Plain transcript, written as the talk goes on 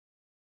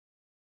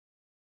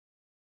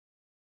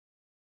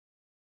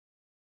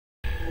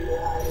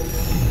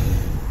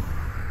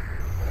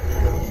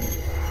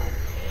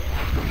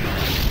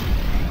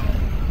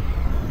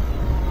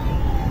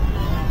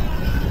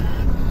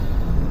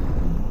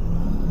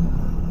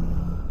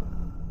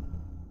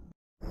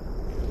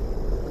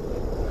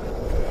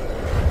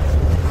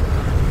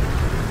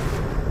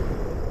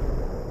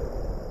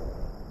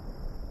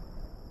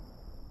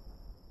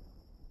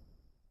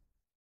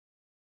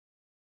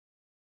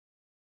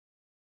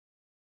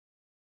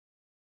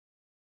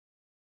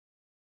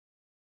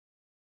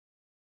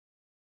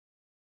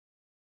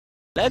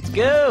Let's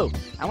go!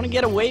 I want to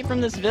get away from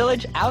this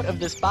village, out of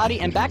this body,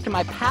 and back to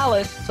my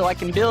palace so I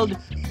can build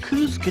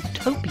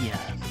Kuzcotopia.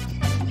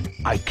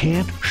 I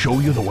can't show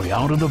you the way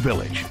out of the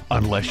village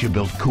unless you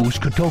build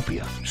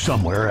Kuzcotopia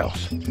somewhere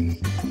else.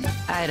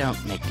 I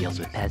don't make deals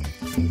with pets.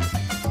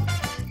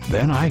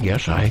 Then I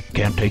guess I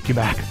can't take you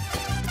back.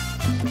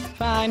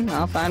 Fine,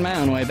 I'll find my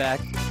own way back.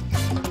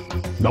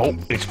 No,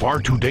 it's far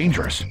too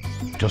dangerous.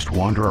 Just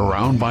wander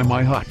around by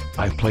my hut.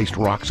 I've placed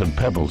rocks and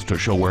pebbles to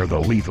show where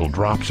the lethal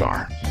drops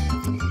are.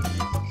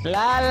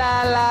 La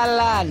la la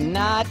la,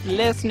 not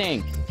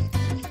listening.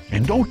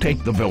 And don't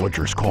take the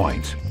villagers'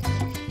 coins.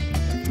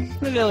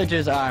 The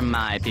villagers are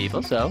my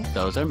people, so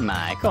those are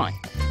my coins.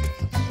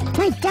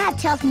 My dad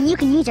tells me you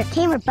can use your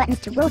camera buttons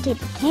to rotate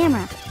the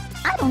camera.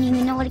 I don't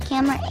even know what a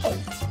camera is.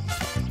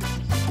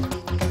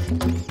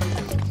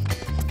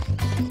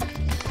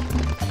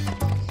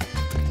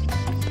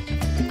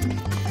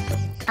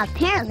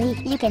 Apparently,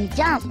 you can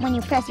jump when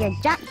you press your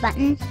jump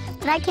button,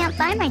 but I can't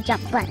find my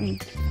jump button.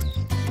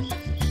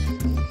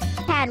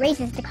 Pad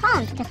raises the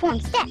columns to form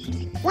steps.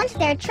 Once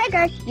they're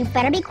triggered, you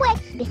better be quick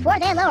before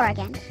they lower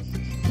again.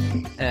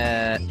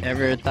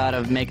 Ever thought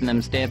of making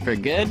them stay up for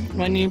good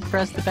when you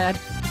press the pad?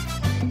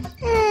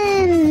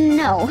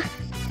 No.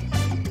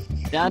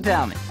 Don't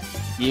tell me.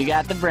 You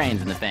got the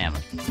brains in the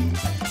family.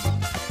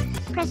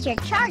 Press your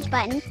charge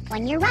button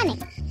when you're running.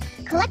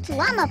 Collect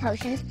llama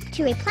potions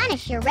to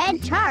replenish your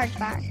red charge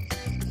bar.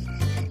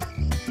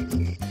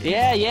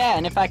 Yeah,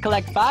 and if I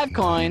collect 5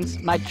 coins,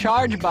 my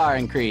charge bar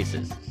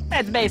increases.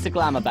 That's basic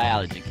llama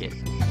biology, kid.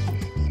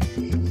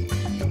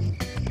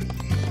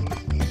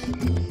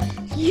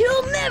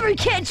 You'll never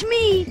catch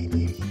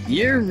me!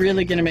 You're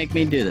really gonna make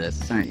me do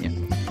this, aren't you?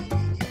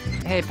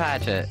 Hey,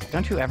 Pacha,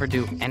 don't you ever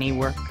do any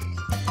work?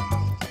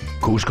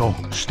 Kuzco,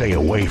 stay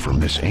away from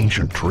this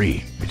ancient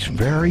tree. It's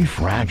very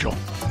fragile.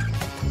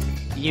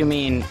 You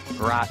mean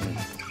rotten?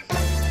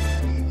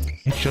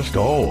 It's just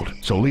old,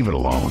 so leave it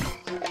alone.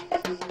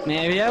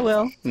 Maybe I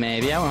will,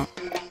 maybe I won't.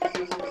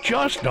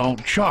 Just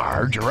don't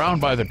charge around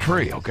by the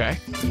tree, okay?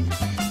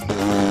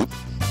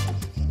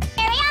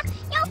 Hurry up!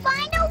 You'll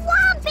find a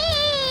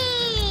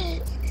Whompy!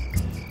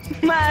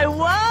 My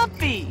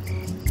Whompy!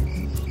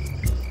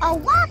 A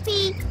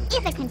Whompy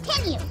is a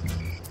continue.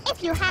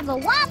 If you have a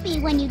Whompy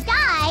when you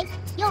die,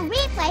 you'll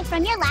replay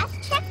from your last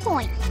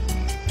checkpoint.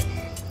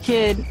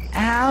 Kid,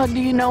 how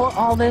do you know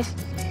all this?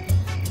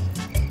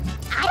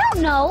 I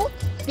don't know.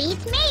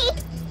 Beats me.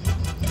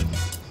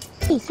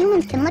 See,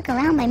 humans can look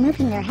around by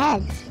moving their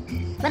heads.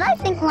 But I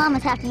think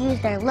llamas have to use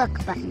their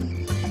look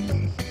button.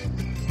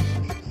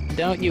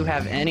 Don't you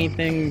have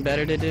anything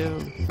better to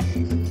do?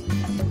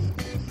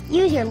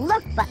 Use your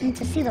look button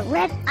to see the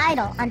red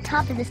idol on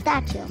top of the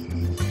statue.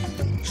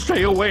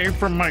 Stay away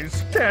from my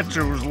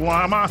statues,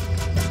 llama!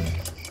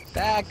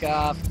 Back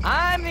off.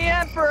 I'm the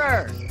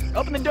Emperor!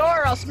 Open the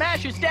door or I'll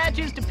smash your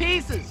statues to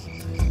pieces!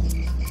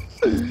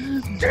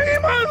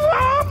 Demon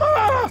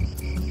llama!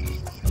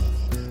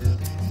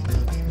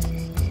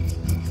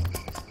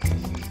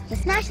 To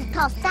smash the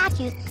tall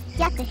statues,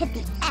 you have to hit the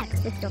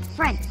X with your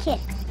front kick.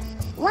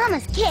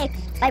 Llamas kick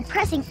by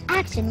pressing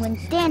action when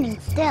standing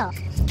still.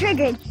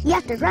 Triggered, you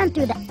have to run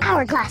through the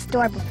hourglass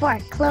door before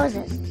it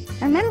closes.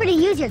 Remember to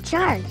use your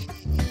charge.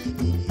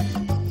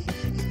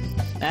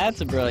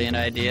 That's a brilliant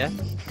idea.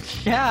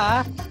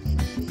 Yeah.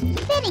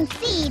 Spitting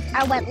seeds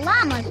are what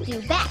llamas do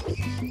best.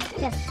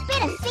 To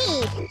spit a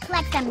seed,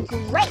 collect some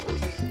grapes.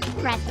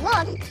 Press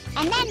look,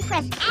 and then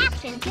press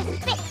action to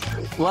spit.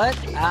 What?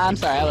 I'm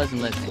sorry, I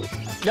wasn't listening.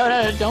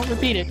 No, don't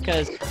repeat it,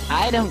 because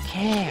I don't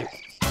care.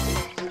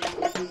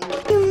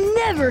 You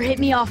never hit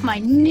me off my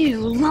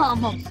new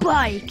llama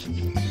bike!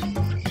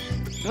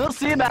 We'll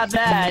see about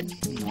that,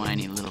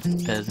 whiny little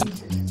peasant.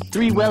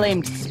 3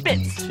 well-aimed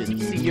spits should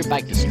see your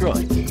bike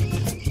destroyed.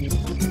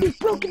 You've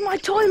broken my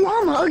toy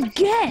llama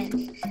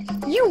again!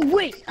 You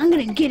wait, I'm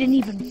gonna get an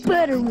even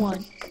better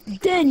one.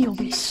 Then you'll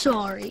be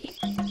sorry.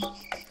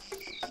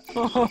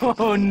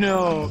 Oh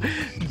no!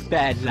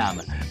 Bad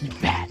llama,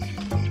 bad.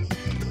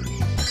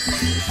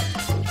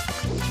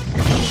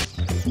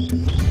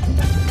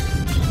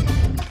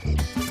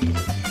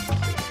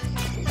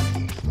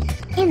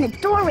 In the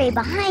doorway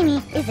behind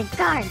me is a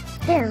guard.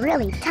 They're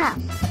really tough.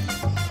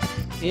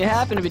 You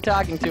happen to be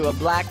talking to a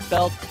black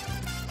belt.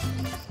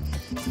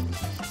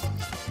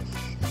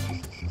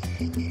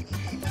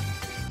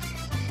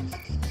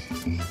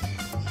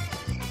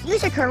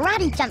 Use your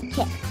karate jump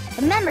kick.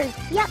 Remember,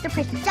 you have to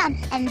press jump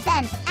and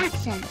then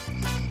action.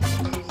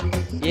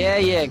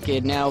 Yeah,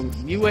 kid. Now,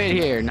 you wait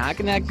here.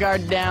 Knocking that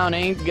guard down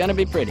ain't gonna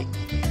be pretty.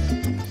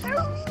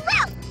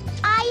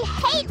 I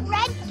hate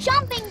red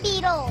jumping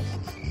beetles.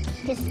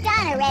 To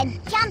stun a red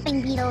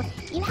jumping beetle,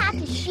 you have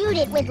to shoot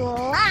it with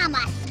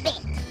llama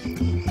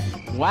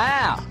spit.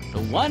 Wow. The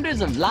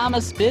wonders of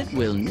llama spit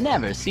will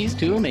never cease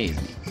to amaze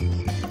me.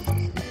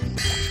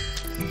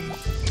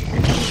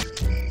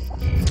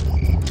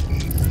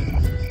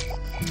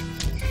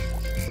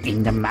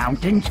 In the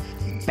mountains,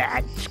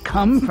 bats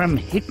come from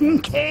hidden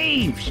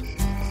caves.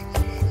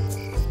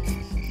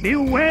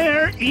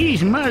 Beware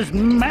Yzma's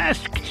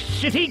masked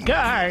city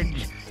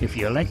guards. If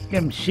you let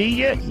them see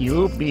you,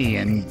 you'll be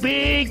in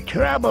big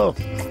trouble.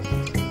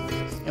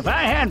 If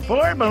I had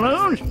 4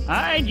 balloons,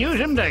 I'd use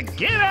them to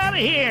get out of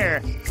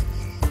here.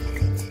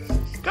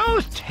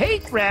 Ghosts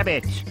hate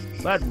rabbits,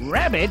 but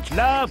rabbits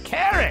love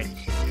carrots.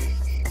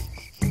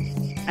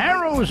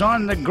 Arrows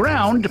on the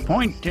ground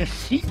point to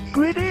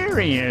secret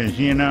areas,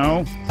 you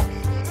know.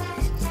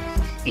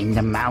 In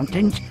the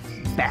mountains,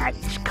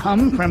 bats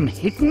come from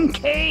hidden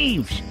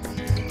caves.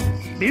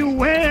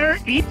 Beware,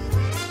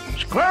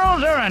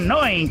 Squirrels are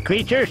annoying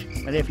creatures,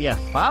 but if you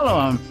follow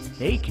them,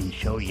 they can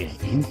show you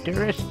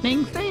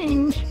interesting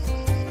things.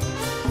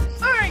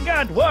 I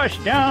got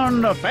washed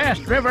down the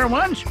fast river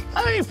once.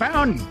 I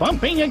found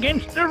bumping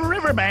against the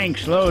riverbank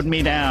slowed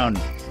me down.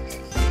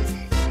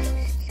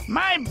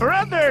 My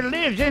brother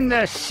lives in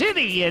the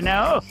city, you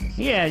know.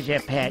 He has a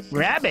pet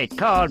rabbit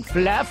called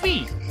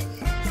Fluffy.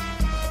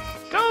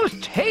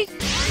 Ghosts hate...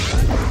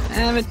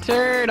 I'm a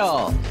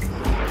turtle.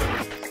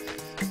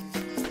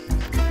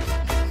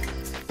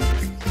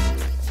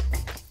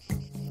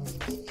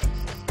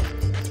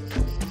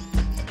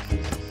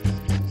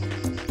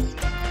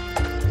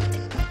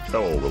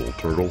 Hello, little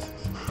turtle.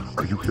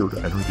 Are you here to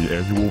enter the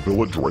annual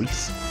village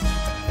race?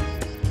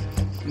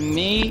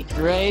 Me?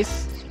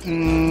 Race?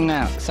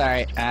 No,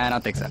 sorry, I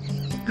don't think so.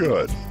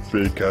 Good,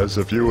 because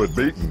if you had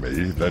beaten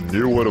me, then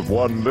you would have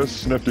won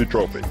this nifty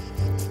trophy.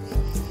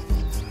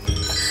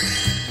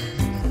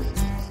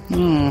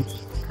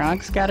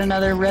 Kronk's got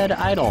another red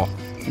idol.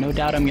 No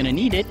doubt I'm gonna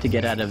need it to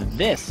get out of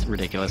this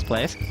ridiculous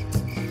place.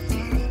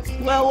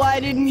 Well,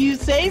 why didn't you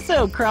say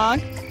so,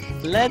 Kronk?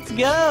 Let's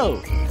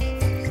go!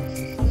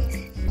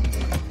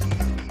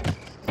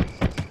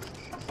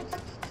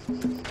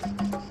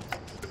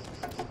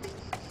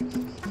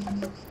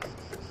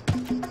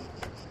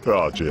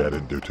 Oh, gee, I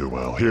didn't do too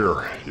well.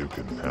 Here, you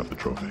can have the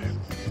trophy.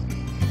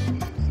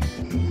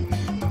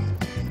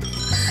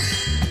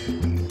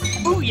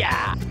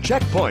 Booyah!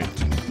 Checkpoint!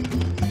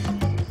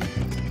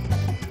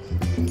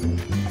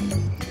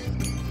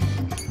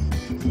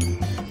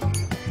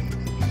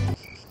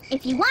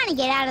 If you want to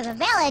get out of the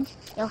village,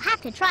 you'll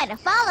have to try to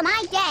follow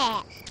my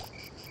dad.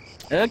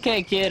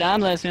 Okay, kid,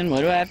 I'm listening.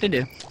 What do I have to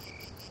do?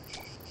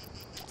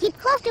 Keep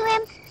close to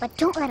him, but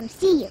don't let him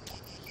see you.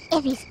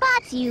 If he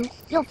spots you,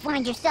 you'll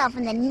find yourself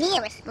in the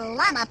nearest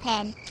llama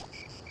pen.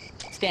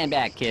 Stand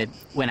back, kid.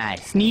 When I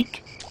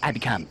sneak, I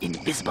become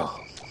invisible.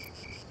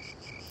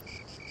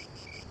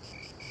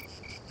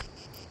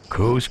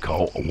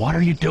 Kuzco, what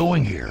are you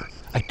doing here?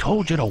 I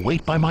told you to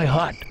wait by my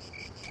hut.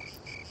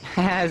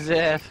 As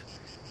if.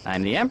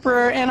 I'm the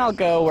Emperor, and I'll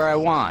go where I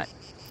want.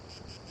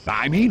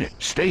 I mean it.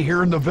 Stay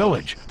here in the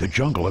village. The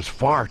jungle is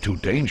far too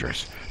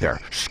dangerous. There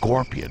are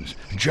scorpions,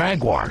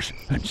 jaguars,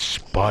 and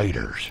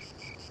spiders.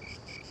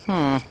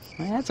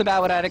 That's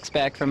about what I'd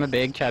expect from a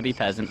big, chubby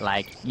peasant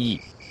like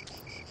ye.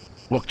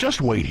 Look,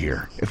 just wait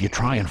here. If you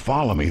try and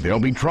follow me,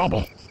 there'll be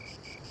trouble.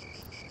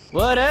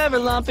 Whatever,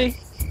 Lumpy.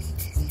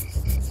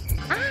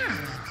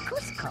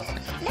 Cusco,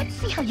 let's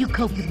see how you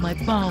cope with my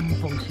bomb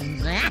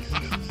potions.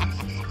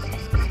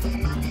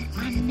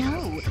 I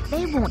know,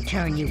 they won't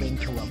turn you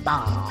into a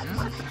bomb.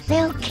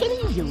 They'll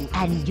kill you,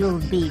 and you'll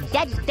be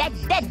dead, dead,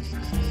 dead.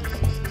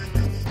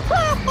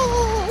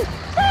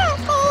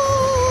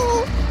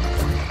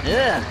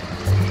 Ugh.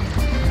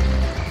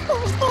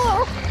 Who's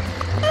there?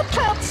 I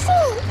can't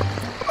see.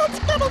 It's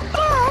getting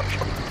dark.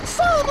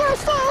 Save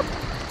yourself.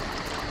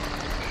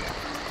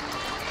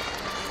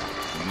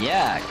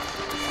 Yuck.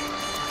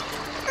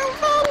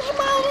 Avenge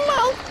my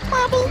life,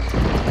 Bobby.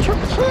 To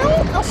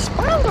kill a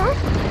spider,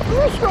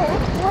 use your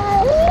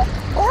roll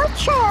or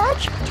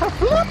charge to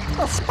flip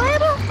the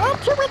spider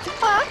onto its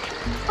back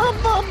and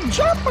then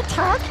jump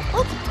attack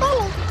its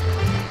belly.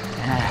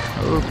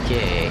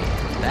 Okay.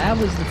 That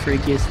was the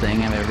freakiest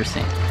thing I've ever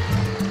seen.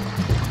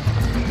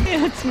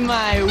 It's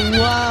my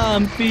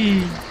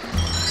Wumpy!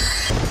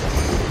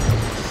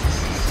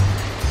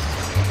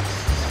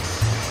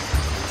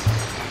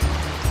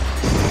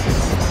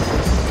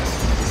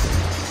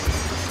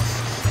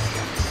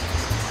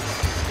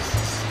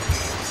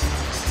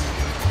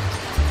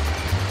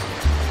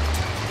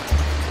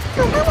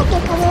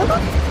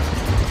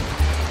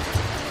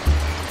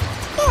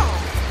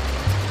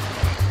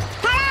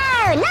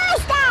 Hello,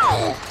 nice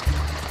day!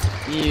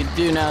 You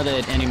do know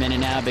that any minute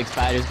now a big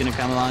spider's gonna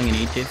come along and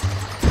eat you?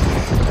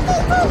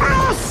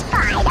 A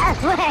spider?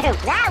 Well,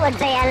 that would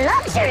be a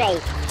luxury.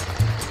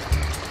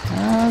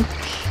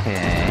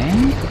 Okay.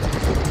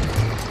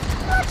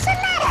 What's the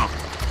matter?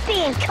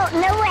 Being caught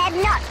in the web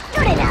not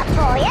good enough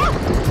for you?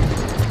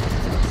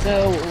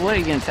 So, what are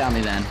you gonna tell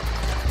me then?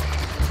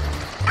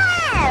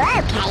 Oh,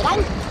 okay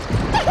then.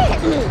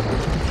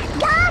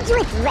 Guards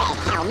with red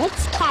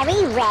helmets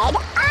carry red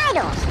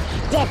idols.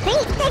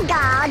 Defeat the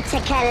guard to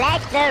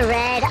collect the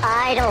red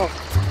idol.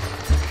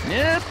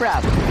 No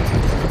problem.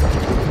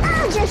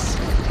 I'll just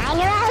hang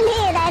around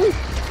here then.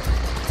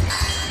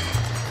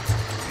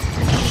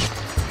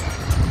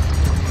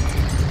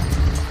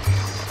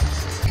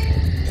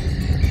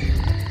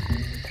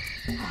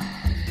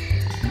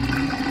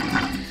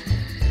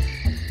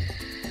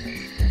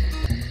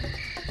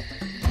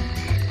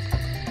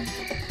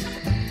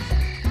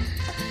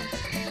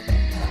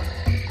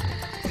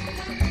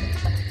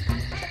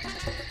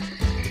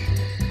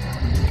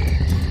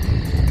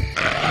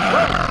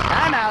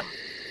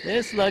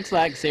 This looks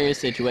like a serious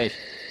situation.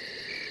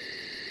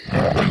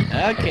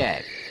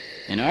 Okay.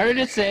 In order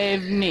to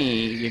save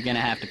me, you're gonna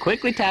have to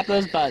quickly tap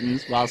those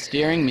buttons while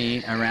steering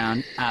me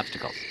around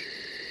obstacles.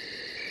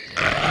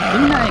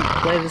 Didn't I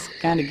play this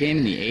kind of game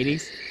in the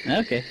 80s?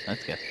 Okay,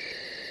 let's go.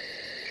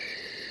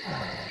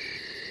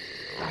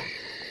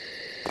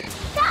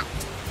 Stop!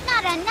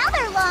 Not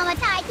another llama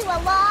tied to a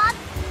log!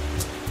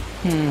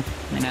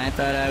 And I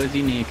thought I was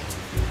unique.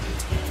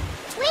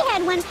 We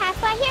had one pass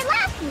by here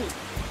last week.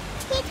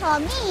 He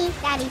told me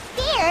that he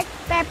steered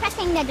by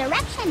pressing the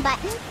direction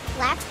buttons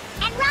left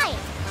and right.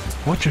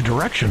 What's a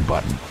direction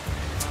button?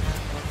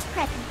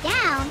 Press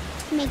down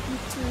to make you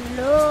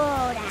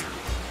slow down.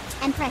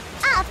 And press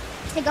up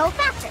to go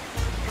faster.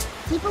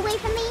 Keep away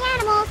from the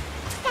animals,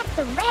 except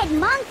the red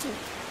monkey.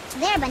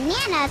 Their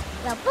bananas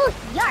will boost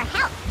your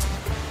health.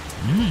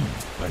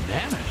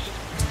 Bananas.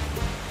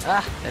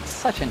 That's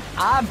such an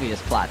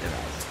obvious plot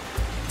device.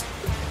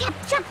 Tap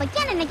jump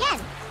again and again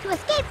to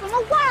escape from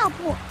a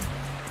whirlpool.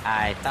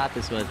 I thought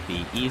this was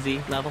the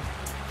easy level.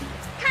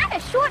 Kinda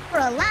short for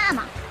a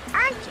llama,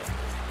 aren't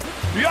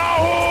you?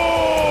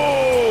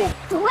 Yahoo!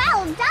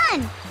 Well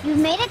done! You've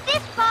made it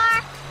this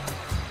far.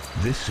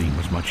 This scene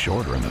was much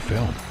shorter in the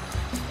film.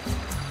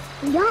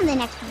 Beyond the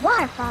next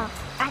waterfall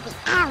are the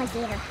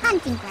alligator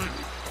hunting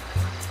grounds.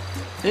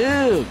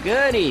 Ooh,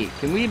 goody.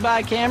 Can we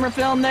buy camera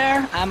film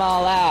there? I'm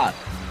all out.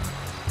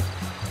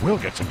 We'll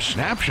get some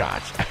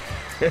snapshots.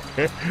 If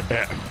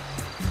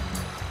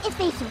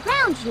they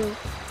surround you,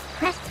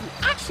 press the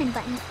action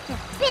button to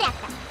spit at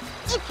them.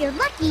 If you're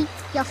lucky,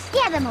 you'll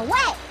scare them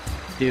away.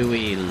 Do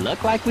we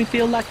look like we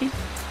feel lucky?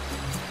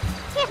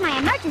 Here's my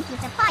emergency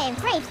supply of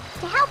grapes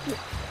to help you.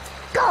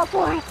 Go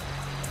for it!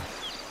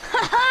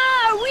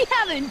 Ha-ha! Are we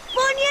having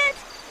fun yet?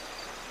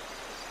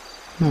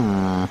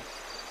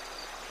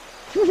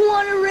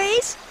 Want a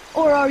race?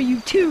 Or are you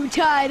too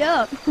tied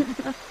up?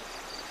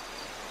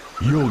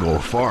 You'll go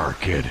far,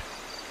 kid.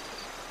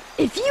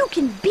 If you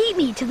can beat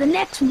me to the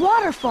next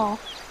waterfall,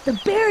 the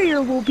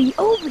barrier will be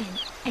open,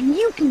 and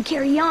you can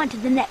carry on to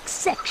the next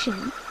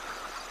section.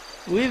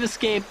 We've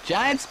escaped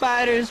giant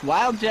spiders,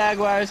 wild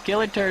jaguars,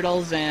 killer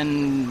turtles,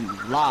 and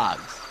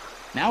logs.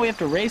 Now we have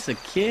to race a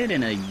kid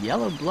in a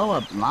yellow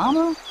blow-up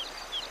llama?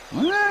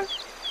 What?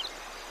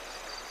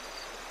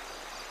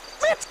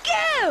 Let's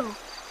go!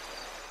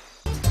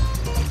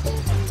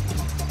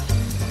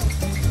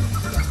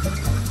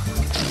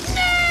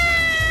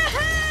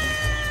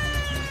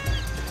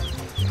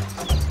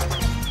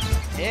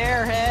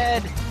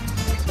 Airhead!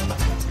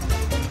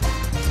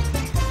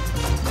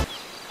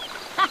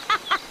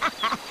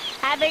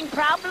 Having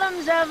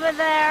problems over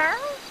there?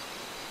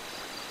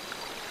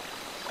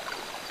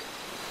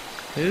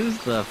 Who's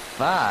the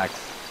fox?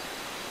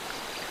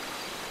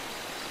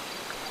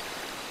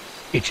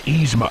 It's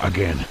Yzma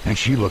again, and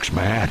she looks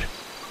mad.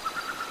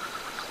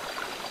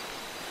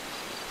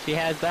 She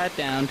has that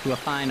down to a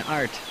fine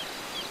art.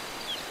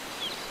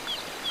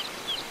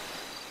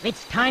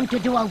 It's time to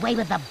do away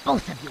with the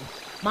both of you.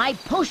 My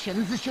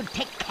potions should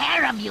take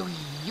care of you,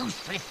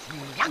 useless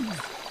slugs.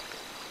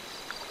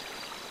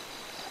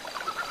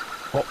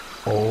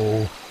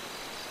 Uh-oh.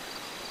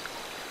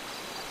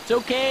 It's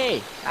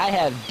okay. I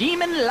have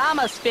demon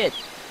llama spit.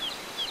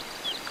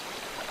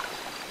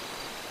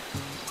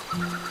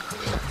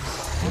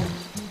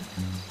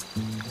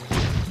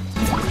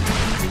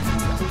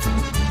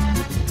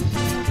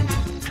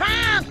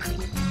 Trunk!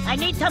 I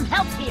need some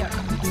help here.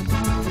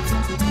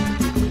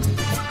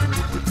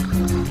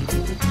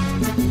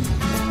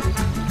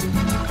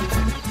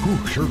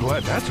 Ooh, sure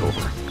glad that's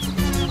over.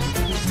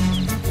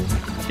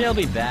 She'll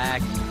be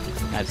back.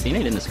 I've seen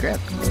it in the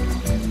script.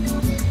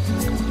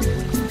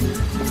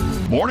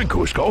 Morning,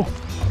 Cusco.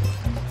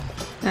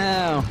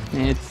 Oh,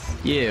 it's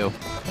you.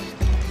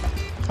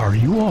 Are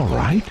you all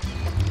right?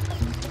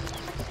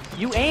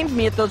 You aimed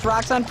me at those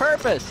rocks on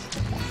purpose.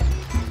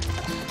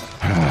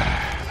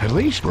 At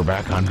least we're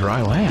back on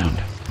dry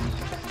land.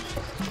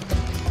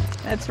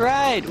 That's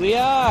right, we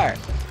are.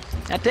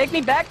 Now take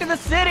me back to the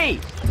city.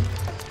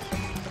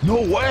 No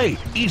way!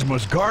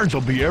 Yzma's guards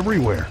will be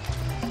everywhere.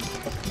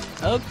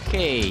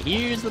 Okay,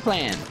 here's the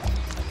plan.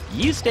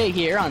 You stay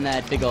here on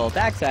that big old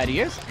backside of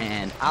yours,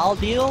 and I'll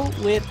deal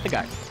with the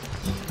guards.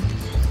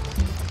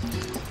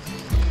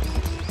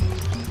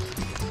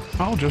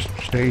 I'll just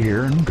stay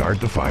here and guard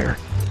the fire.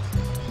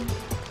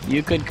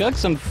 You could cook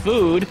some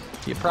food.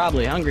 You're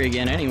probably hungry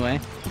again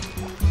anyway.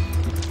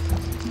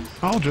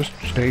 I'll just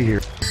stay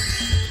here.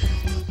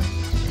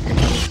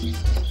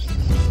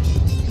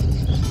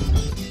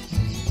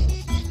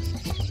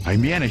 I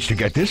managed to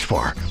get this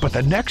far, but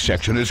the next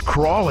section is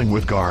crawling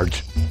with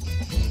guards.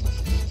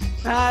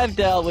 I've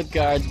dealt with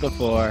guards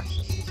before.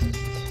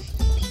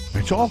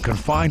 It's all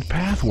confined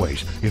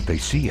pathways. If they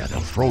see you,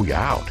 they'll throw you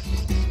out.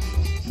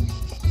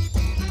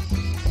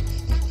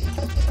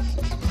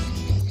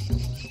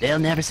 They'll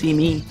never see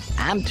me.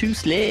 I'm too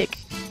slick.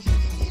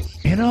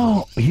 You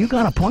know, you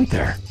got a point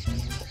there.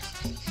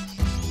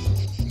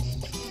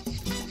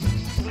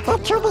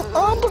 Get to the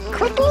end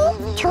quickly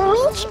to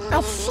reach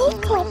a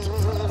secret.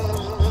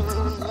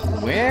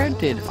 Where Where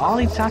did all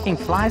these talking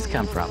flies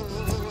come from?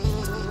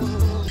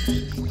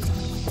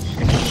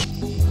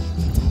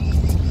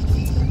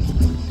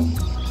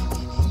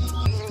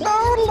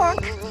 Oh,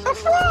 look! A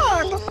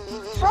frog!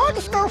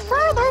 Frogs go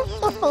further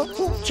if they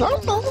keep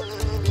jumping.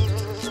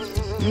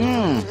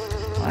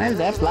 Why does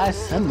that fly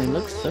suddenly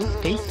look so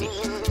tasty?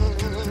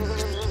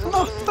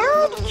 The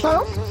third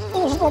jump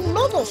is the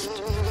biggest.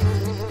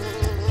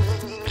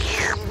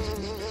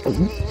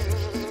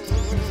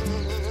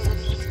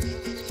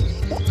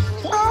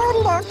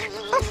 Oh, look!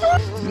 A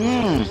frog!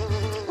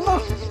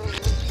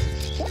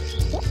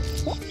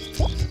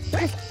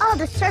 Press all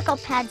the circle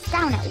pads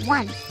down at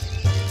once.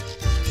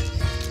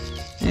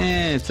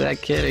 It's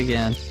that kid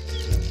again.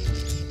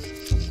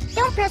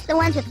 Don't press the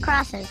ones with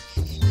crosses.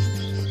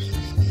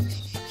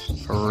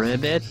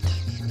 Ribbit.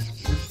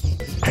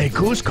 Hey,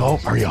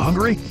 Cusco, are you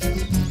hungry?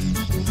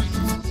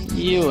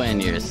 You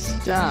and your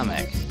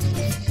stomach.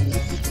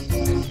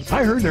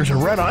 I heard there's a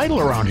red idol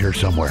around here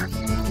somewhere.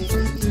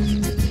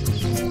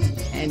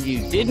 And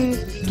you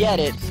didn't get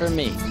it for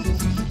me.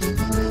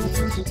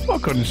 I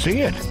couldn't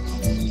see it.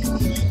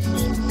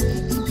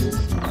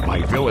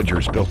 My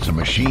villagers built some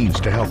machines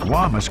to help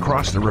llamas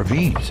cross the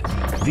ravines.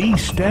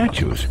 These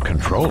statues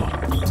control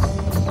them.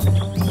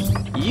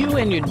 You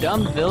and your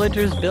dumb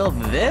villagers built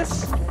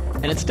this?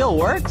 And it still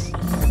works?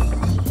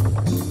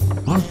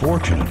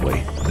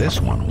 Unfortunately, this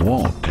one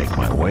won't take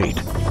my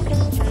weight.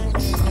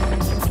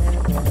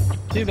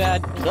 Too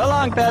bad. So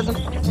long, peasant.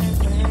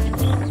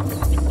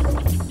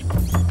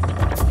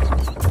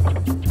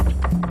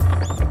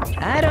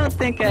 I don't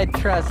think I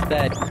trust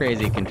that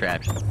crazy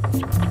contraption.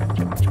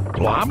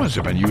 Llamas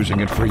have been using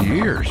it for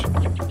years.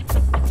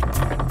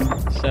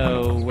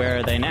 So, where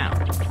are they now?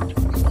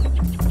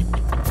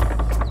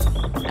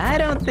 I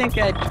don't think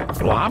I...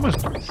 Llamas?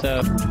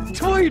 So...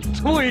 Tweet,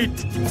 tweet!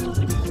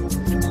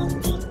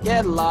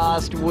 Get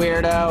lost,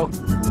 weirdo.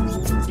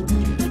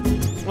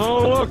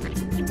 Oh, look!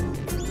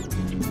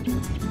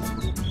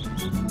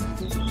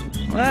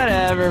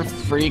 Whatever,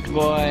 freak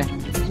boy.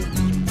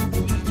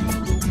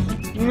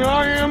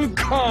 I am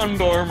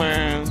Condor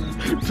Man.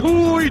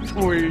 Tweet,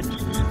 tweet!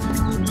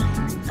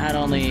 Not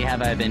only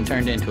have I been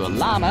turned into a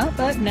llama,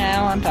 but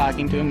now I'm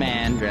talking to a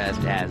man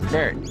dressed as a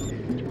bird.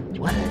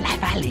 What a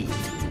life I lead.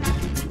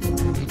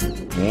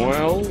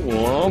 Well,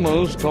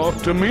 llamas talk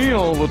to me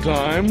all the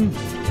time.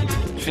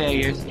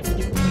 Figures.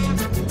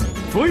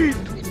 Tweet!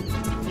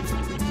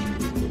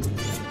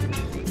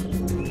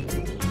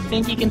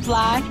 Think you can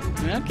fly?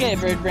 Okay,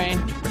 bird brain.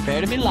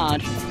 Prepare to be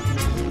launched.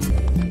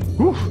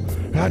 Whew,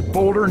 that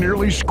boulder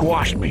nearly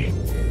squashed me.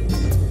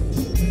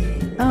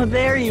 Oh,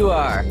 there you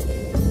are.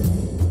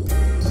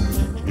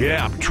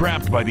 Yeah, I'm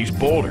trapped by these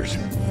boulders.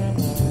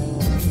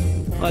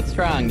 What's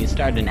wrong? You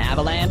started an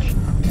avalanche?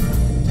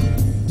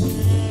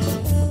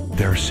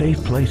 There are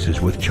safe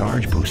places with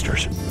charge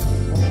boosters.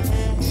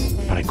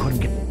 But I couldn't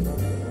get...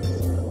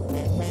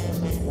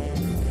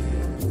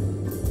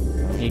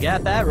 You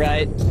got that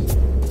right.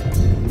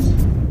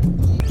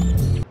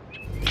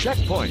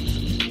 Checkpoint.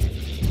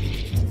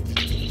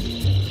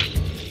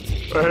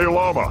 Hey,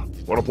 llama.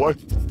 Wanna play?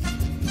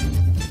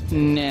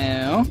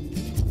 No.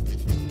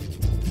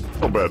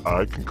 I'll bet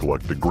I can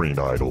collect the green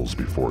idols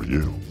before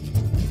you.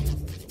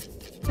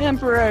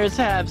 Emperors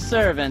have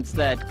servants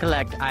that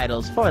collect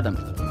idols for them.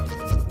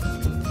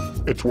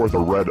 It's worth a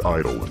red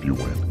idol if you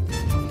win.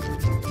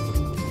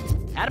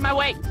 Out of my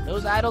way!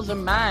 Those idols are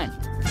mine.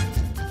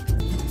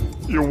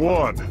 You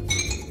won.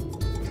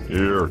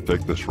 Here,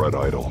 take this red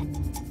idol.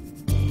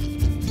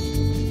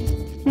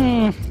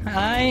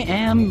 I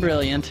am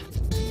brilliant.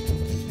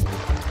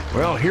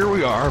 Well, here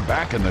we are,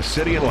 back in the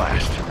city at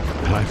last.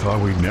 And I thought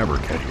we'd never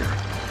get here.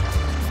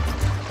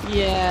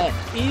 Yeah,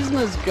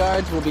 Yzma's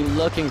guards will be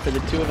looking for the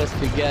two of us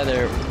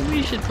together.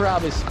 We should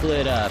probably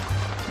split up.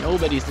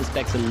 Nobody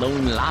suspects a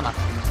lone llama.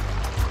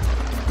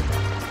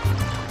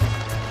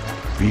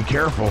 Be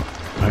careful.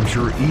 I'm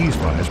sure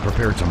Yzma has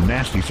prepared some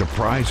nasty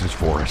surprises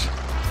for us.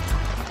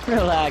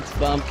 Relax,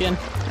 Bumpkin.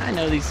 I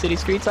know these city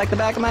streets like the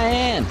back of my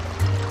hand.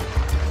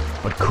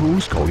 But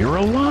Cusco, you're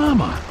a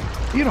llama.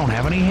 You don't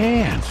have any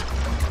hands.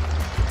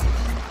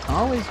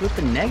 Always with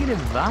the negative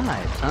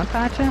vibes, huh,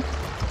 Pacha?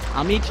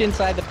 I'll meet you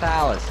inside the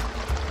palace.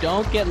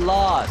 Don't get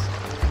lost.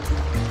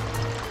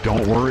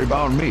 Don't worry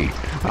about me.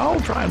 I'll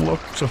try and look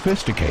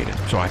sophisticated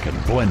so I can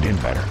blend in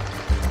better.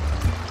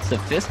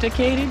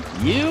 Sophisticated?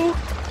 You?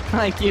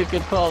 Like you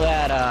could pull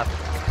that off.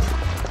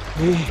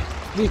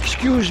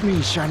 Excuse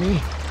me,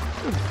 Sonny.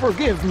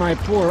 Forgive my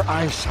poor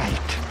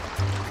eyesight.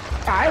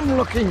 I'm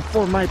looking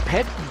for my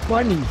pet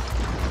bunny.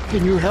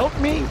 Can you help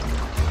me?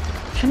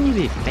 Shouldn't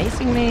you be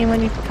facing me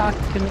when you talk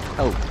to me?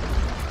 Oh,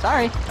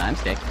 sorry, I'm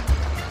sick.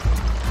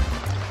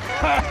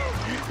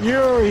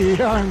 You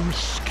young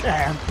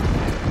scamp.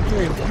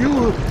 If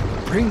you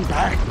bring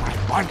back my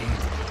bunny,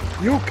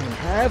 you can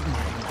have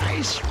my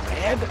nice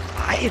red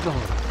idol.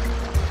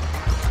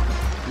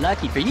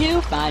 Lucky for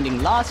you,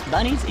 finding lost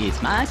bunnies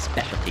is my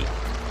specialty.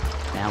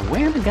 Now,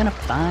 where are we gonna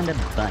find a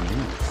bunny in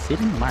the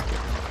city market?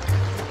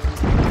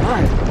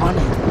 My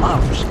bunny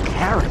loves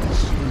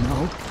carrots, you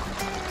know.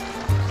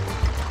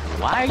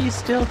 why are you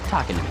still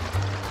talking to me?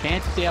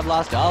 Can't you see I've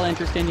lost all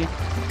interest in you?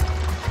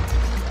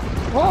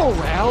 Oh,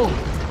 well,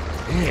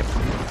 if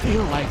you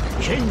feel like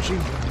changing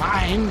your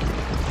mind,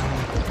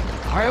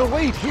 I'll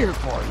wait here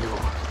for you.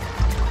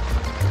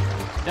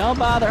 Don't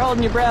bother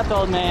holding your breath,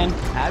 old man.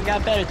 I've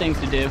got better things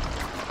to do.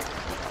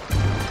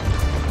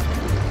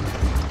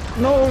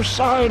 No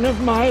sign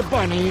of my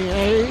bunny,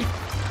 eh?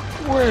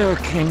 Where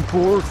can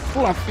poor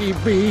Fluffy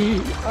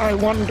be, I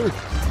wonder?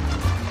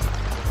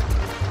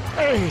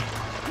 Hey,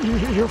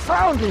 you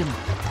found him.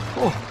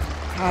 Oh,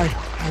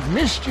 I've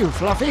missed you,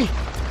 Fluffy.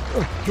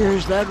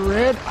 Here's that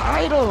red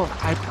idol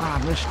I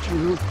promised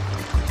you.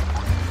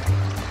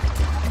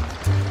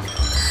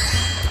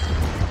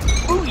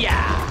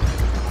 Booyah!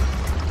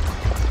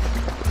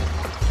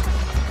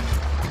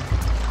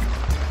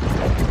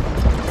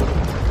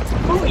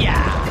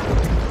 Booyah!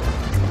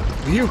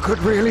 You could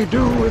really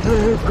do with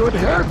a good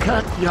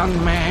haircut, young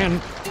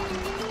man.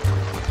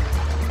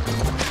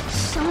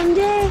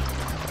 Someday,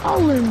 I'll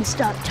learn to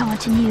stop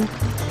taunting you.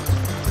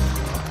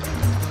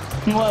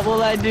 What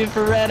will I do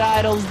for red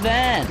idols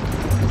then?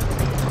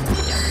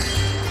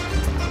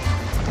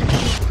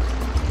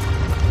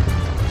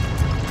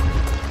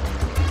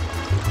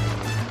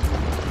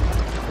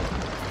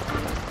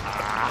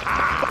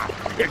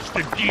 It's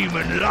the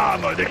demon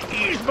llama that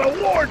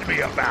Yzma warned me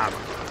about.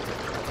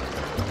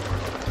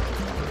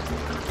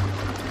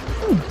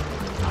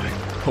 I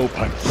hope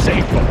I'm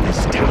safe from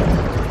this town.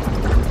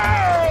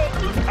 Ow!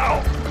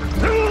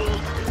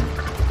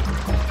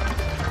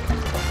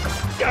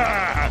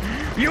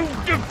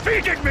 You've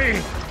defeated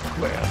me!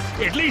 Well,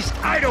 at least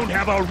I don't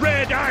have a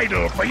red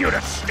idol for you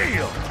to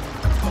steal.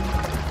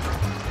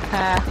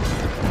 I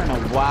don't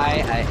know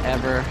why I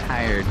ever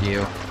hired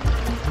you.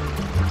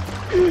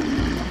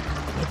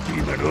 The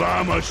demon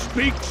llama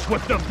speaks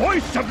with the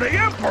voice of the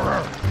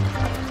Emperor!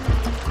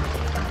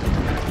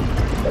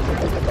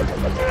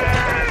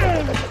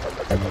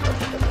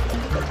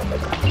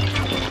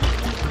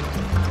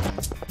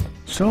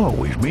 So,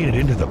 we've made it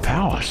into the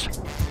palace.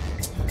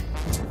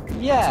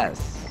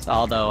 Yes,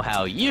 although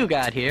how you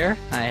got here,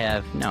 I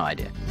have no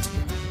idea.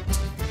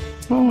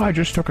 Oh, I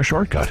just took a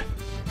shortcut.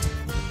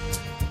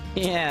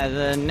 Yeah,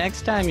 the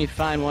next time you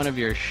find one of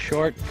your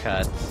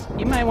shortcuts,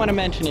 you might want to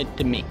mention it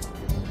to me.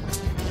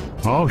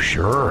 Oh,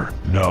 sure.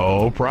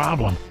 No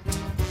problem.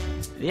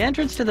 The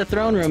entrance to the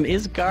throne room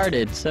is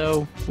guarded,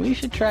 so we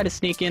should try to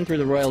sneak in through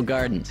the royal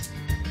gardens.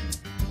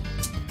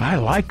 I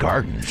like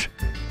gardens.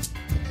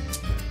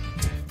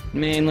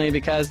 Mainly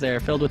because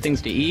they're filled with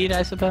things to eat,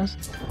 I suppose?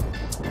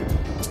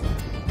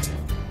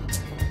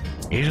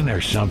 Isn't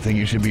there something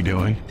you should be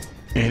doing?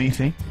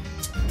 Anything?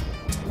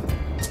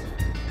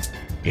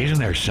 Isn't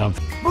there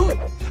something?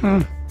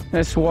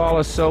 This wall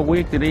is so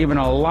weak that even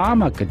a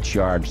llama could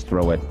charge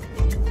through it.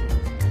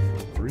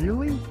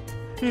 Really?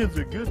 It's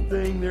a good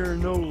thing there are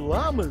no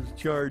llamas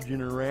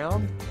charging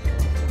around.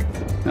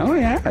 Oh,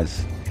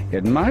 yes.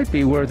 It might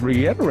be worth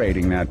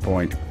reiterating that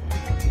point.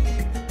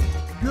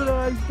 Good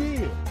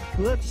idea.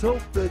 Let's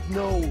hope that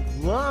no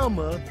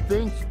llama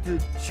thinks to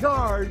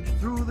charge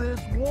through this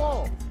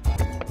wall.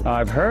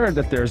 I've heard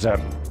that there's a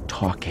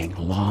talking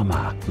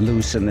llama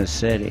loose in the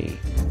city.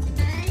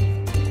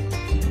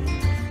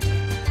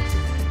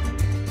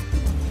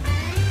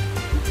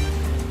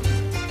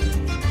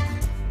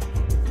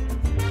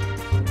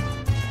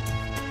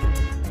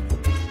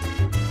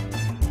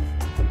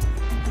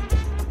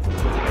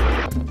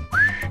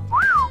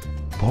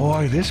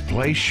 Boy, this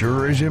place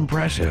sure is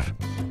impressive.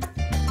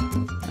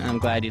 I'm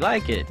glad you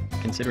like it,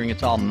 considering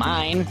it's all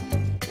mine.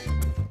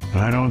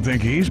 I don't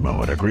think Yzma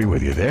would agree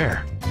with you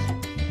there.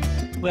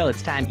 Well,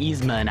 it's time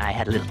Yzma and I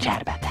had a little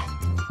chat about that.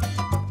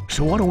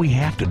 So what do we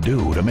have to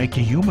do to make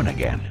you human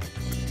again?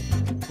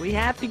 We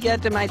have to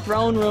get to my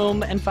throne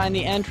room and find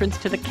the entrance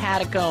to the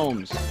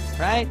catacombs,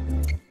 right?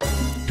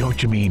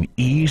 Don't you mean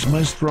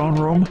Yzma's throne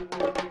room?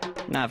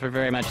 Not for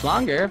very much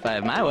longer, if I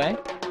have my way.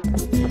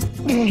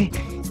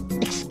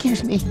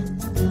 Excuse me.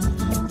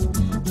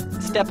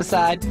 Step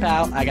aside,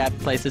 pal. I got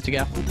places to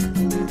go.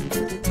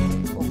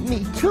 Oh,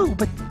 me too,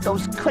 but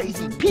those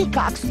crazy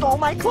peacocks stole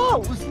my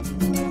clothes.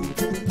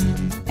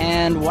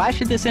 And why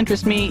should this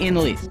interest me in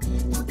the least?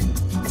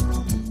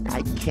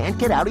 I can't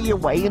get out of your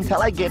way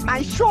until I get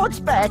my shorts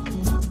back.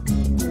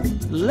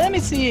 Let me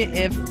see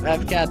if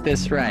I've got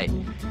this right.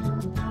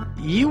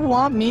 You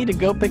want me to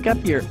go pick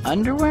up your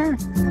underwear?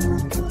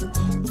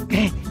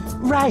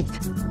 Right.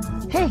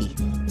 Hey,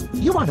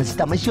 you aren't as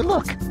dumb as you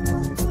look.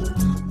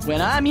 When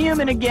I'm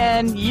human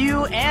again,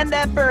 you and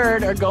that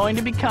bird are going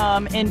to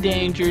become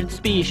endangered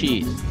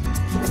species.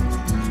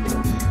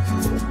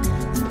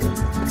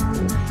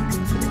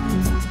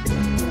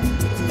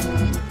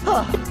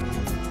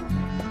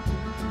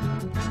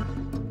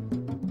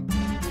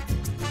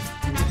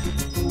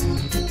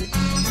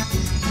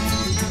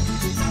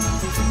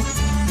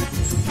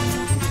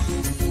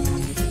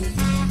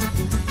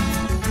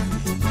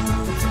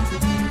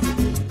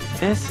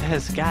 This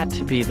has got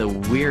to be the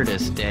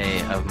weirdest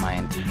day of my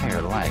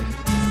entire life.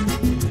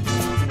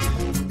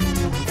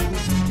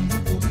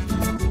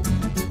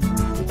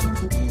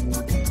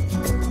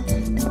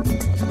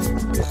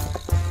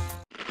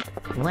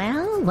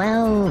 Well,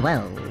 well,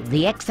 well.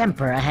 The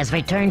ex-emperor has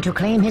returned to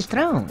claim his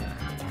throne.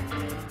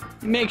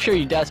 Make sure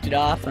you dust it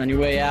off on your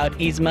way out,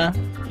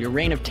 Yzma. Your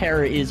reign of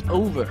terror is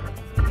over.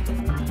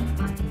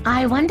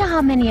 I wonder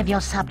how many of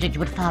your subjects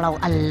would follow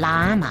a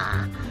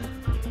llama.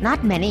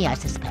 Not many, I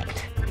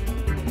suspect.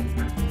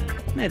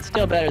 It's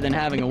still better than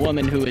having a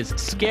woman who is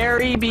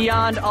scary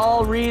beyond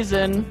all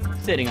reason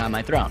sitting on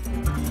my throne.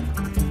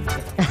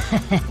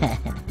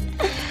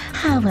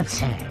 How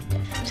absurd.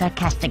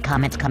 Sarcastic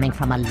comments coming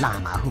from a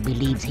llama who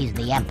believes he's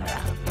the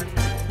emperor.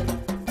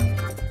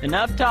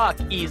 Enough talk,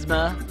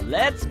 Yzma.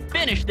 Let's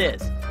finish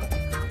this.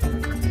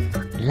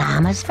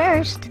 Llamas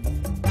first.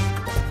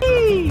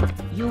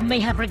 You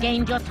may have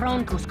regained your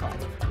throne, Cusco,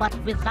 but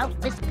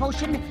without this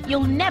potion,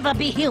 you'll never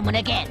be human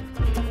again.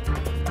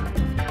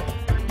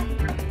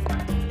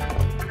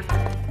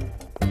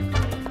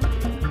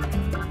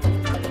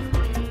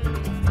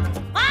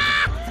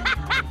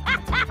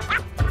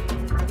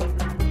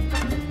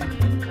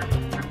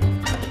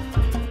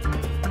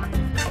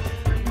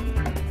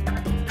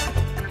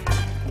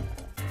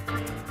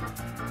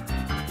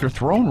 Your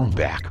throne room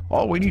back.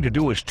 All we need to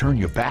do is turn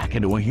you back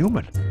into a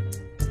human.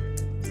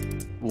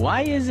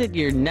 Why is it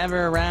you're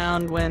never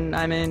around when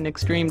I'm in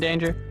extreme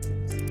danger?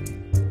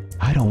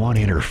 I don't want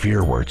to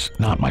interfere where it's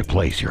not my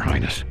place, Your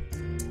Highness.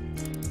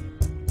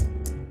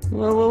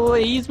 Well,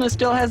 Yzma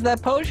still has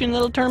that potion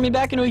that'll turn me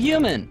back into a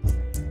human.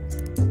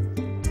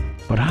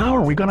 But how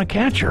are we going to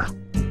catch her?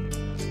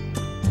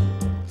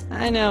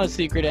 I know a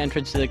secret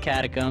entrance to the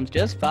catacombs.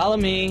 Just follow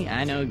me.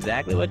 I know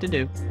exactly what to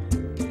do.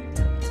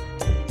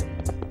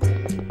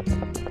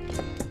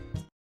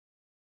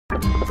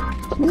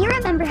 Can you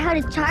remember how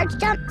to charge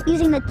jump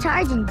using the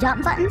charge and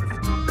jump buttons?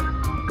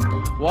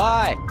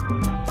 Why?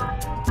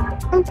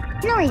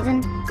 No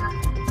reason.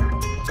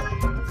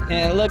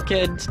 Hey, look,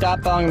 kid,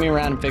 stop following me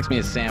around and fix me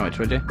a sandwich,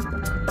 would you?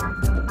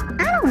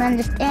 I don't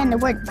understand the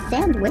word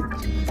sandwich.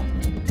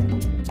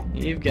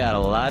 You've got a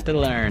lot to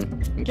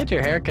learn. Get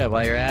your hair cut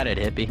while you're at it,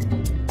 hippie.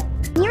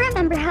 Can you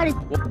remember how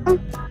to...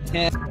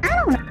 Yeah. I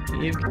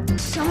don't know.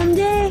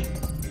 Someday,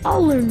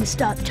 I'll learn to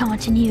stop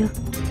taunting you.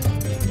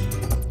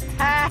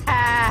 Ha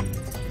ha!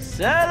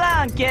 So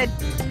long, kid!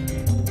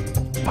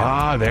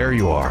 Ah, there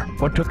you are.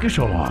 What took you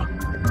so long?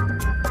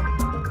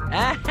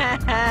 Ha ha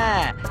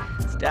ha!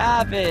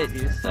 Stop it!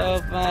 You're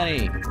so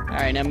funny.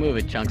 Alright, now move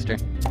it, chunkster.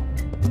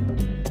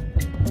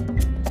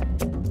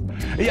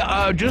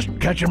 Yeah, just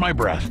catching my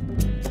breath.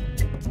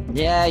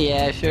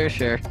 Yeah,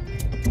 sure.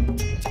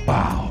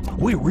 Wow,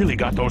 we really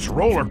got those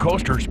roller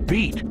coasters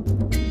beat.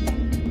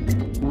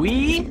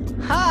 We?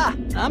 Ha!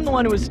 I'm the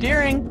one who was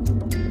steering.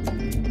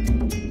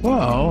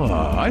 Well,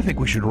 I think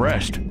we should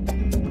rest.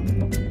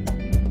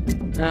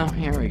 Oh,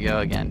 here we go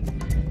again.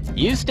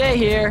 You stay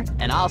here,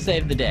 and I'll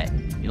save the day.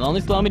 You'll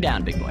only slow me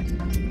down, big boy.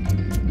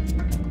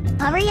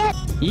 Cover yet?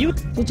 You?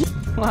 Did you?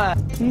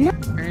 What? No.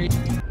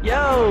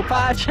 Yo,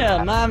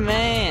 Pacha, my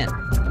man.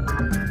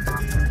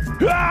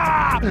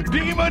 Ah!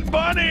 Demon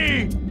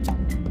Bunny!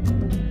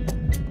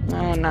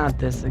 Oh, not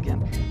this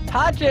again.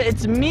 Pacha,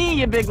 it's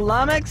me, you big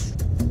lummox.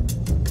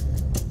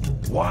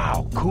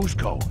 Wow,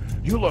 Cusco,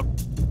 you look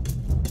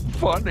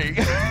funny.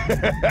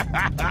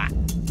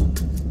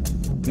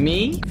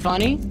 Me?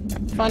 Funny?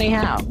 Funny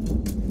how?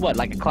 What,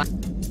 like a clown?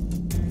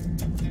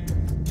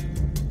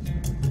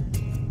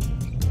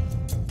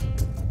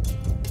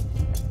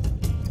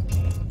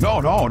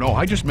 No,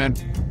 I just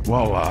meant,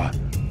 well,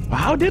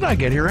 how did I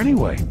get here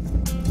anyway?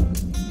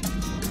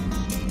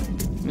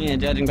 Yeah,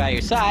 judging by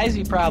your size,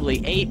 you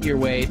probably ate your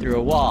way through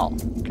a wall.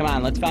 Come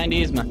on, let's find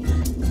Yzma.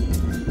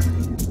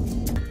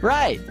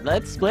 Right,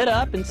 let's split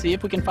up and see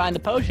if we can find the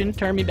potion to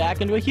turn me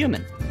back into a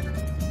human.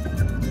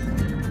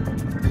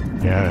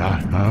 Yeah,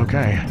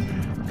 okay.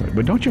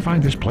 But don't you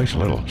find this place a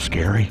little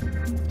scary?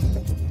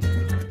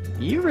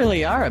 You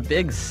really are a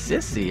big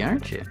sissy,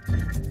 aren't you?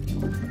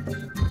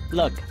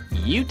 Look,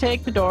 you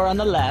take the door on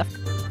the left,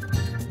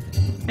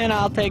 and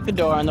I'll take the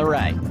door on the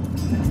right.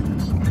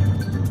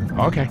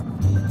 Okay.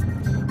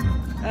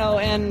 Oh,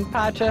 and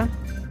Pacha,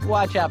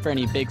 watch out for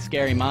any big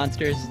scary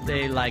monsters.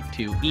 They like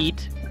to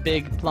eat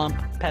big, plump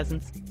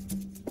peasants.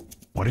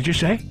 What did you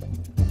say?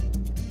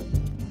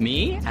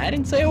 Me? I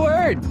didn't say a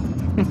word.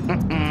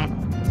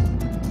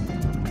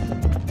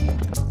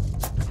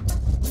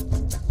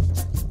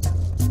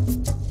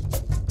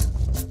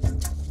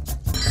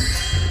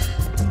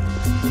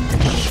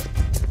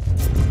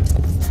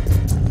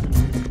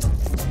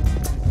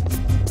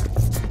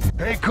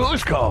 Hey,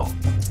 Cusco!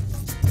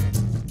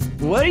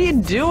 What are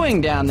you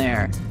doing down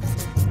there?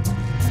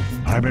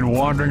 I've been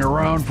wandering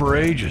around for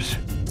ages.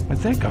 I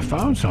think I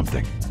found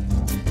something.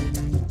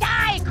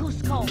 Die,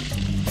 Cusco!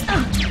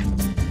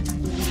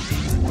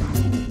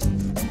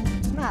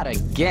 Not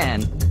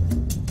again.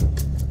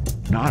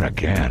 Not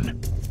again.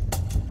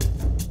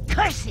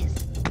 Curses!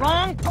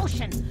 Wrong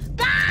potion!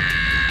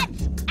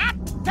 Gods!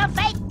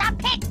 Activate the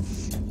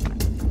pits!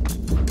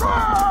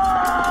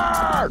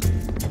 Roar!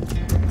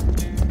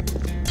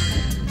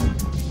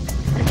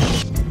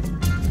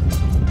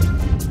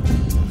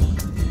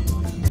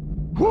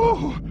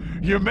 Whew!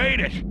 You made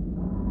it!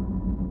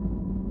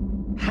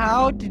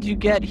 How did you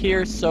get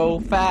here so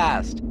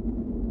fast?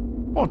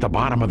 Well, at the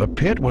bottom of the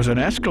pit was an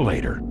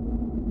escalator.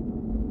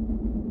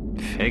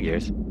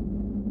 Figures.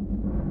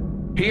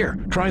 Here,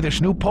 try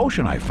this new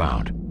potion I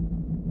found.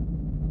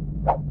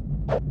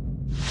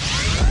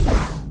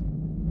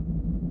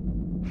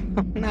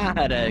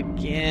 Not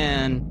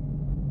again.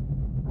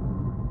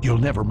 You'll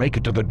never make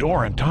it to the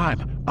door in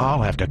time.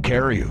 I'll have to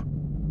carry you.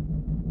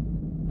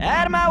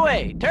 Out of my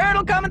way!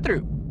 Turtle coming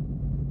through!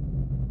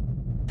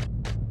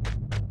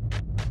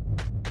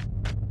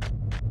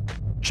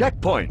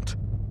 Checkpoint!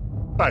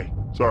 Hi,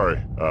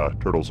 sorry,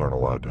 turtles aren't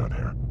allowed down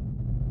here.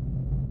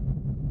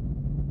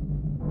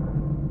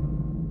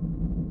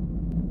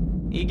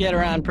 You get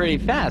around pretty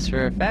fast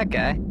for a fat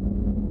guy.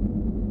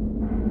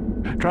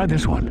 Try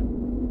this one.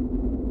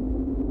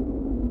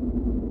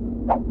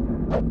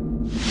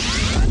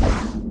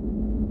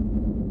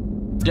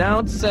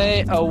 Don't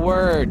say a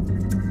word.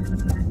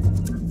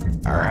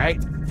 All right.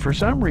 For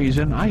some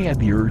reason, I had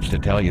the urge to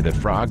tell you that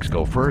frogs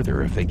go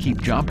further if they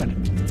keep jumping.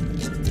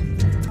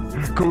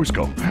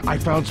 Cusco, I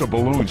found some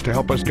balloons to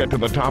help us get to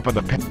the top of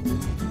the pit.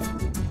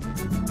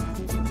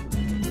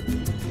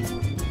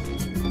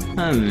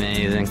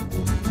 Amazing.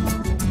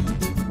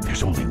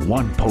 There's only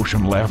one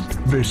potion left.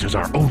 This is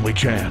our only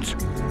chance.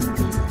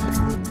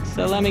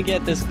 So let me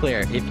get this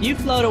clear. If you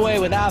float away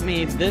without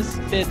me, this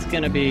bit's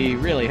gonna be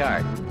really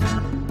hard.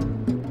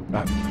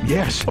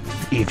 Yes.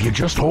 If you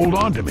just hold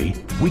on to me,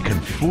 we can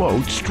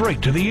float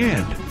straight to the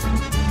end.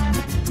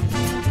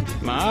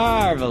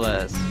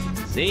 Marvelous.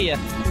 See ya.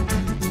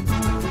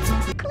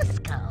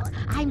 Cusco,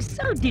 I'm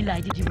so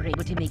delighted you were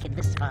able to make it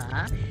this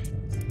far.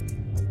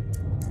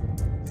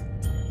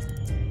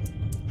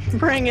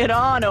 Bring it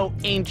on, oh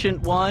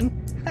ancient one.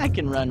 I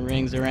can run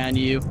rings around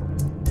you.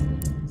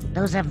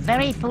 Those are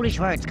very foolish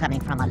words coming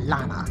from a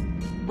llama.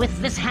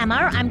 With this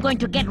hammer, I'm going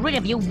to get rid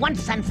of you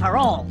once and for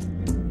all.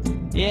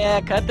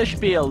 Yeah, cut the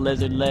spiel,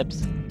 lizard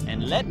lips,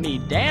 and let me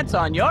dance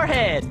on your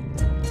head.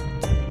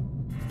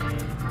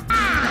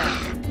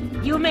 Ah!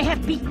 You may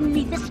have beaten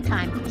me this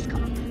time, Cusco,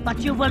 but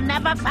you will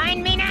never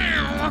find me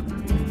now!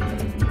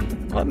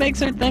 What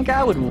makes her think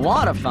I would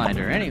want to find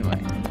her anyway?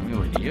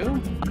 Would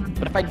you?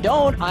 But if I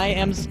don't, I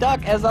am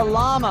stuck as a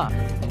llama.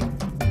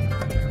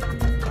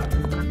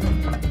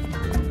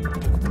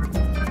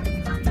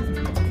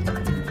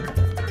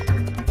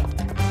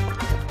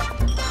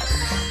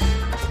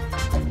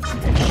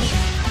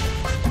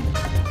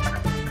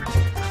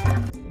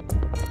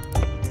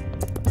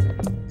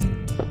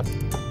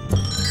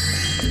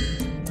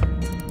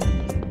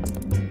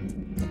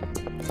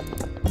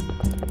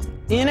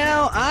 You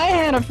know, I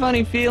had a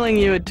funny feeling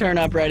you would turn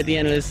up right at the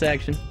end of this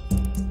section.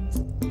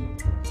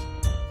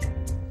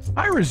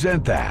 I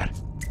resent that.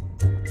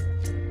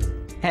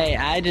 Hey,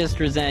 I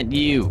just resent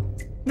you.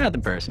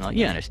 Nothing personal,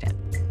 you understand.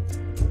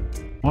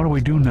 What do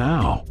we do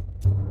now?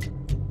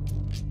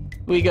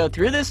 We go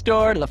through this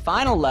door to the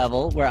final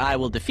level where I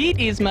will defeat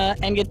Yzma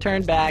and get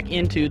turned back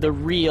into the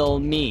real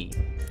me.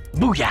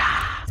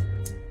 Booyah!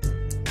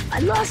 I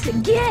lost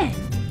again!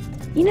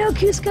 You know,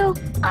 Cusco,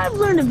 I've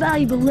learned a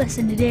valuable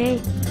lesson today.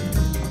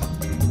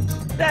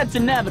 That's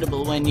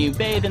inevitable when you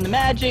bathe in the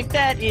magic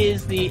that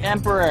is the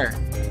Emperor.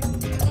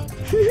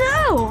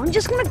 No, I'm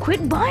just gonna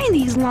quit buying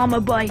these llama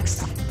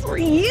bikes. They're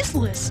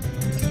useless.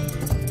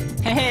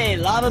 Hey,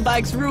 llama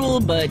bikes rule,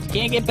 but you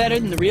can't get better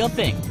than the real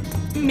thing.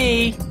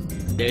 Me.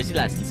 There's your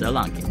lesson, so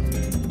long, kid.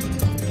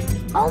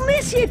 I'll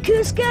miss you,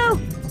 Cusco.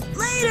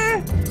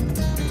 Later.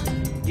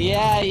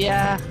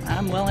 Yeah,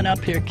 I'm welling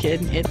up here,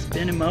 kid. It's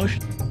been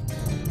emotional.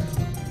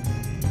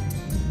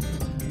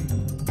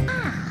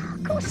 Ah,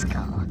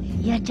 Cusco,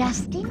 you're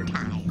just in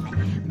time.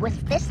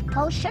 With this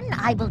potion,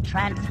 I will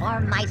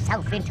transform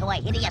myself into a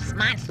hideous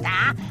monster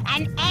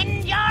and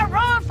end your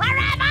rule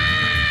forever!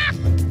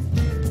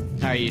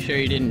 Are you sure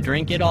you didn't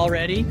drink it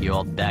already, you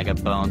old bag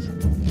of bones?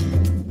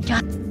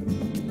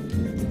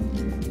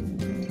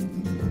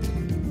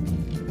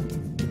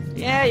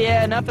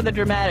 Yeah, enough of the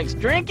dramatics.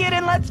 Drink it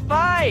and let's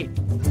fight!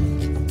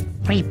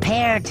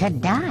 Prepare to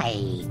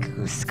die,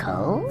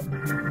 Cusco.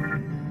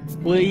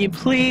 Will you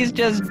please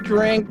just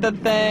drink the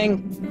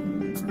thing?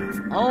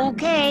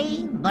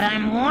 Okay, but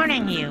I'm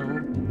warning you.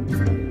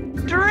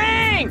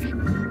 Drink!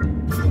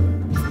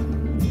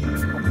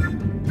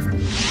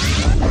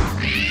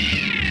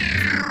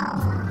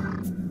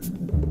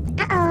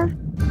 Uh-oh.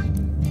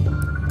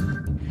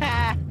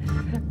 Ha!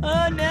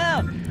 Oh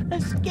no!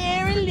 A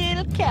scary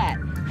little cat!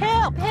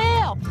 Help!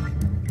 Help!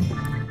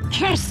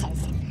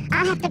 Curses!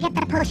 I'll have to get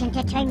the potion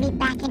to turn me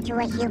back into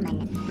a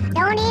human.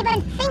 Don't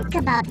even think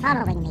about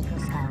following me,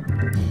 Cusco.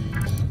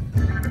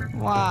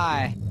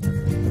 Why?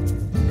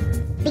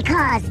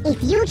 Because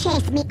if you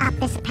chase me up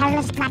this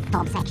perilous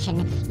platform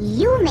section,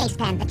 you may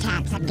stand the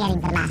chance of getting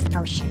the last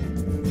potion.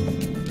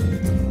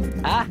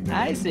 Ah,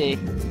 I see.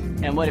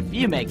 And what if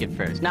you make it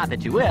first? Not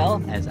that you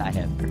will, as I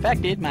have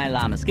perfected my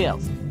llama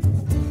skills.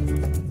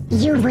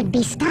 You would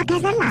be stuck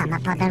as a llama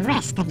for the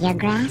rest of your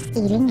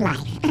grass-eating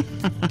life.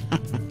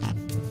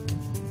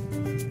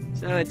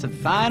 So it's a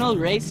final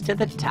race to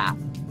the top.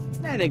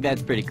 I think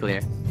that's pretty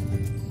clear.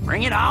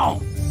 Bring it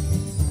on!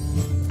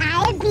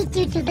 beat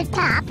you to the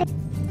top.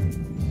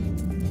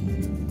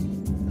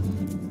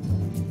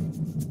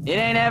 It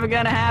ain't ever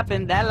gonna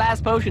happen. That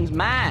last potion's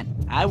mine.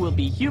 I will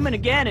be human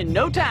again in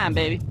no time,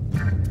 baby.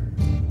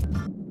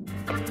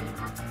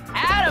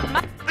 Out of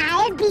my...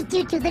 I'll beat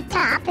you to the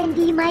top and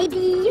be my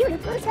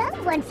beautiful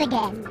self once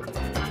again.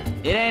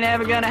 It ain't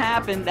ever gonna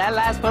happen. That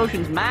last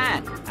potion's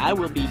mine. I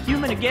will be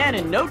human again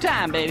in no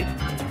time, baby.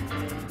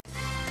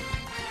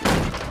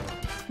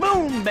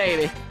 Boom,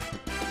 baby.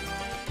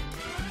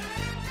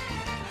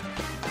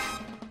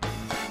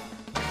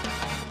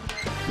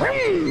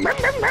 Vroom, vroom,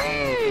 vroom,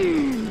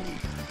 vroom.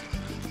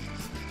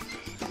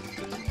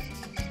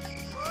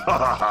 Ha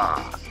ha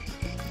ha!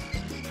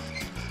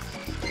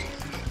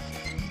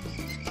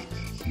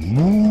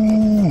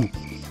 Moo!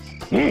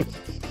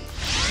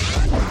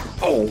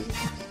 Oh!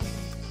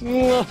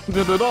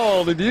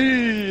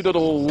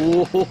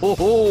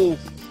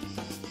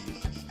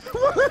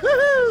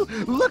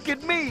 Woohoo! Look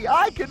at me!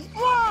 I can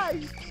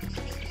fly!